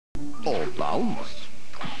Almost.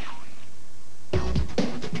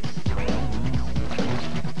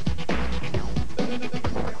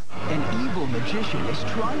 An evil magician is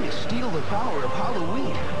trying to steal the power of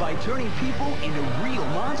Halloween by turning people into real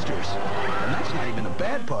monsters. And that's not even the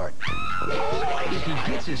bad part. If he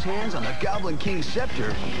gets his hands on the Goblin King's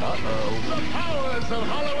scepter, uh-oh. The powers of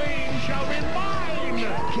Halloween shall be mine!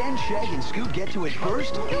 Can Shag and Scoot get to it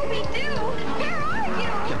first? Scooby-Doo, where are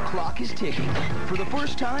you? The clock is ticking. For the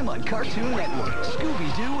first time on Cartoon Network,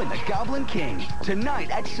 Scooby-Doo and the Goblin King. Tonight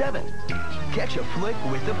at 7. Catch a flick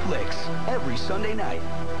with the Flicks every Sunday night.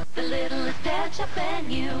 The Littlest Pet Shop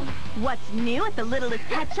and you. What's new at the Littlest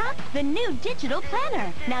Pet Shop? The new digital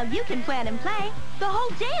planner. Now you can plan and play the whole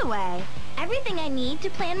day away. Everything I need to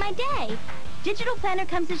plan my day. Digital planner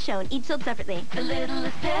comes as shown, each sold separately. The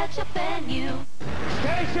Littlest Pet Shop and you.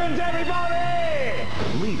 Stations, everybody!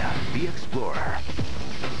 Lena, the explorer.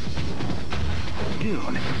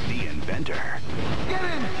 Dune, the inventor. Get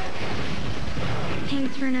in!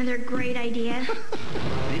 Thanks for another great idea.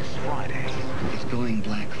 This Friday, It's going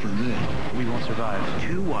black for good. we won't survive.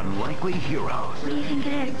 Two unlikely heroes. What do you think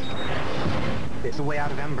it is? It's a way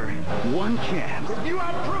out of Ember. One chance You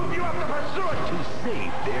have proof you have to pursue it! to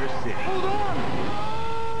save their city. Hold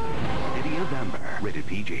on! City of Ember. Rated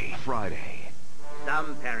PG. Friday.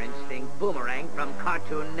 Some parents think Boomerang from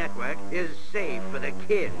Cartoon Network is safe for the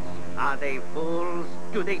kids. Are they fools?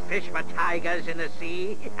 Do they fish for tigers in the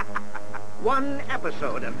sea? One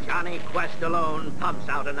episode of Johnny Quest alone pumps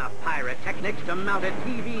out enough pyrotechnics to mount a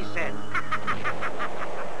TV set.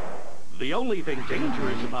 The only thing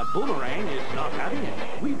dangerous about Boomerang is not having it.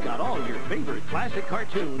 We've got all your favorite classic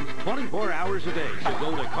cartoons 24 hours a day. So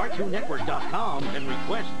go to CartoonNetwork.com and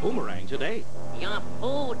request Boomerang today. Your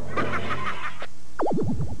food.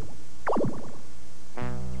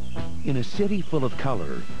 In a city full of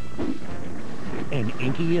color, an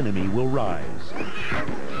inky enemy will rise.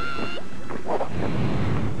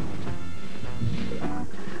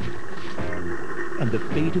 And the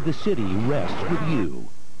fate of the city rests with you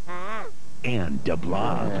and Da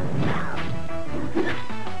Blob.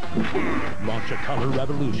 Launch a color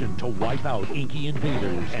revolution to wipe out inky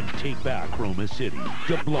invaders and take back Chroma City.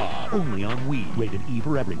 Da Blob, only on Wii. Rated E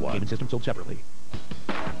for everyone. Game and system sold separately.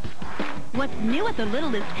 What's new at the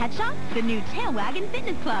Littlest Pet Shop? The new Tailwagon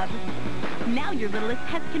Fitness Club. Now your littlest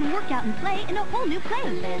pets can work out and play in a whole new place.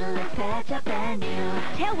 Littlest Pet Shop and you.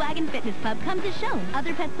 Tailwagon Fitness Club comes as shown.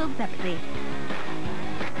 Other pets sold separately.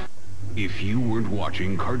 If you weren't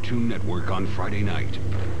watching Cartoon Network on Friday night,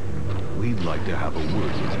 we'd like to have a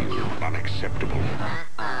word with you. Unacceptable.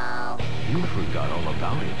 You forgot all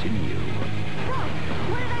about it, didn't you?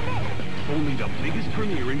 Whoa, what did I miss? Only the biggest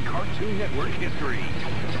premiere in Cartoon Network history.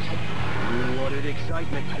 What an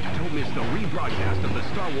excitement. Don't miss the rebroadcast of the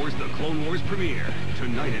Star Wars The Clone Wars premiere.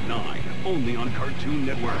 Tonight at 9, only on Cartoon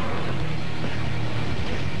Network.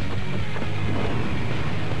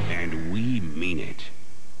 And we mean it.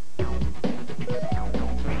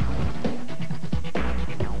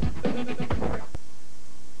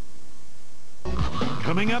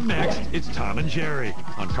 Coming up next, it's Tom and Jerry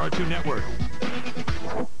on Cartoon Network.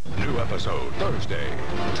 New episode Thursday.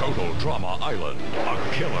 Total Drama Island.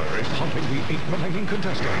 A killer is hunting the 8 remaining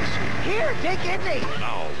contestants. Here, take Edney.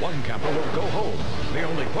 Now, one camper will go home. The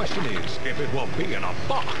only question is if it will be in a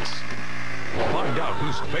box. Find out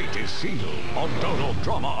whose fate is sealed on Total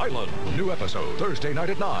Drama Island. New episode Thursday night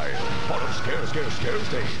at 9. Part of Scare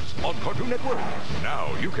Days on Cartoon Network.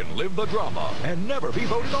 Now you can live the drama and never be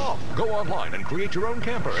voted off. Go online and create your own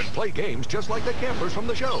camper and play games just like the campers from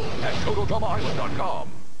the show at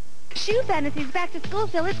TotalDramaIsland.com. Shoe Fantasies Back to School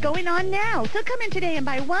sale is going on now. So come in today and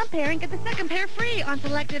buy one pair and get the second pair free on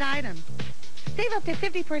selected items. Save up to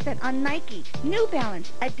 50% on Nike, New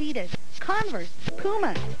Balance, Adidas, Converse,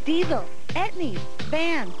 Puma, Diesel, Etnies,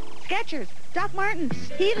 Vans, Skechers, Doc Martens,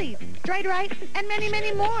 Heelys, Stride Right, and many,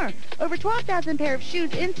 many more. Over 12,000 pair of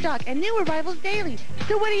shoes in stock and new arrivals daily.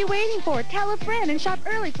 So what are you waiting for? Tell a friend and shop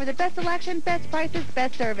early for the best selection, best prices,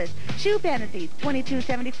 best service. Shoe Fantasies,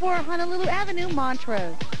 2274 Honolulu Avenue,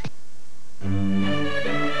 Montrose.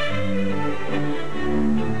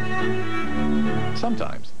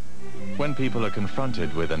 Sometimes, when people are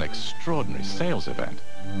confronted with an extraordinary sales event,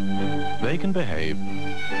 they can behave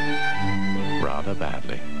rather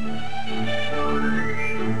badly.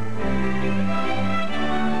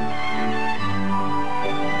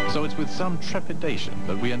 So it's with some trepidation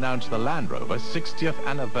that we announce the Land Rover 60th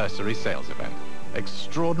Anniversary Sales Event.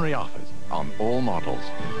 Extraordinary offers on all models.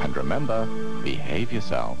 And remember, behave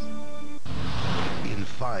yourselves. In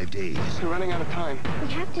 5 days, We're running out of time. We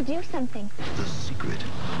have to do something. the secret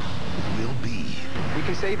will be We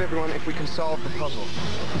can save everyone if we can solve the puzzle.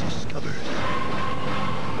 discovered.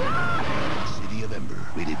 November.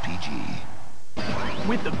 Rated PG.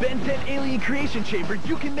 With the Ben 10 Alien Creation Chamber,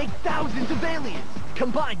 you can make thousands of aliens.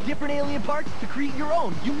 Combine different alien parts to create your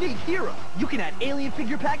own unique hero. You can add alien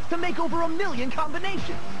figure packs to make over 1 million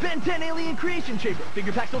combinations. Ben 10 Alien Creation Chamber.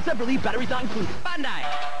 Figure packs sold separately, batteries not included. Bandai!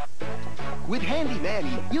 With Handy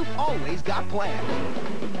Manny, you've always got plans.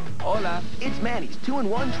 Hola, it's Manny's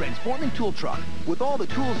 2-in-1 transforming tool truck with all the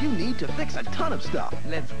tools you need to fix a ton of stuff.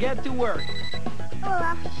 Let's get to work.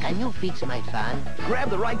 Hola. Can you fix my fan?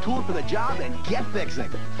 Grab the right tool for the job and get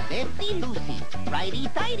fixing. Betsy Lucy.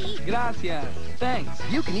 Righty-tighty. Gracias. Thanks.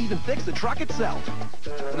 You can even fix the truck itself.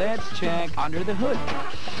 Let's check under the hood.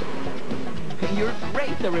 You're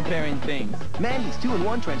great at repairing things. Mandy's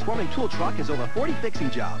 2-in-1 transforming tool truck has over 40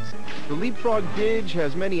 fixing jobs. The Leapfrog Dig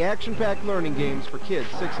has many action-packed learning games for kids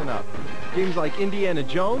 6 and up. Games like Indiana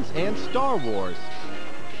Jones and Star Wars.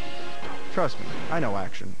 Trust me, I know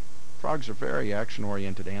action. Frogs are very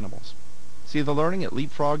action-oriented animals. See the learning at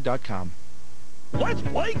leapfrog.com. Let's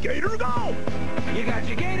play Gator Golf! You got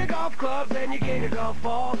your Gator Golf clubs and your Gator Golf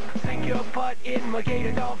balls. Sink your putt in my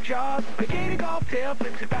Gator Golf jaws. The Gator Golf tail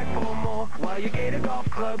flips it back for more. While your Gator Golf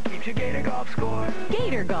club keeps your Gator Golf score.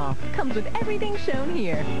 Gator Golf comes with everything shown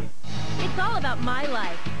here. It's all about My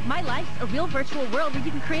Life. My Life's a real virtual world where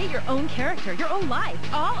you can create your own character, your own life,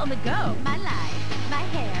 all on the go. My life, my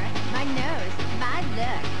hair, my nose, my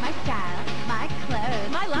look, my style, my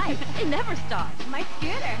clothes. My life, it never stops. My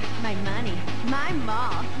scooter, my money, my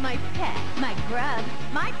mall, my pet, my grub,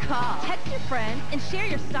 my call. Text your friends and share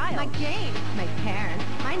your style. My game, my parents,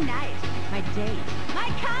 my night, my date, my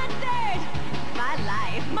concert. My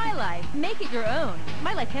life. My Life. Make it your own.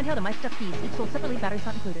 My Life handheld and My Stuff piece. It's sold separately, batteries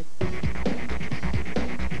not included.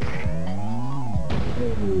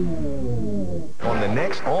 On the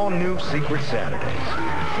next all-new Secret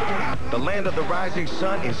Saturdays, the land of the rising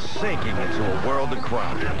sun is sinking into a world of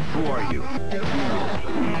crime. Who are you?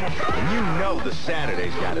 And you know the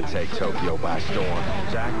Saturdays gotta take Tokyo by storm.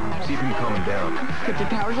 Jack, see if you can calm him down. Put your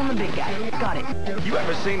powers on the big guy. Got it. You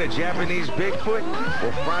ever seen a Japanese Bigfoot?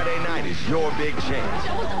 Well, Friday night is your big chance.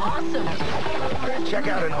 That was awesome. Check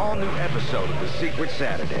out an all-new episode of The Secret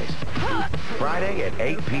Saturdays. Friday at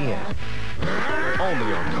 8 p.m.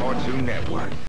 Only on Cartoon Network.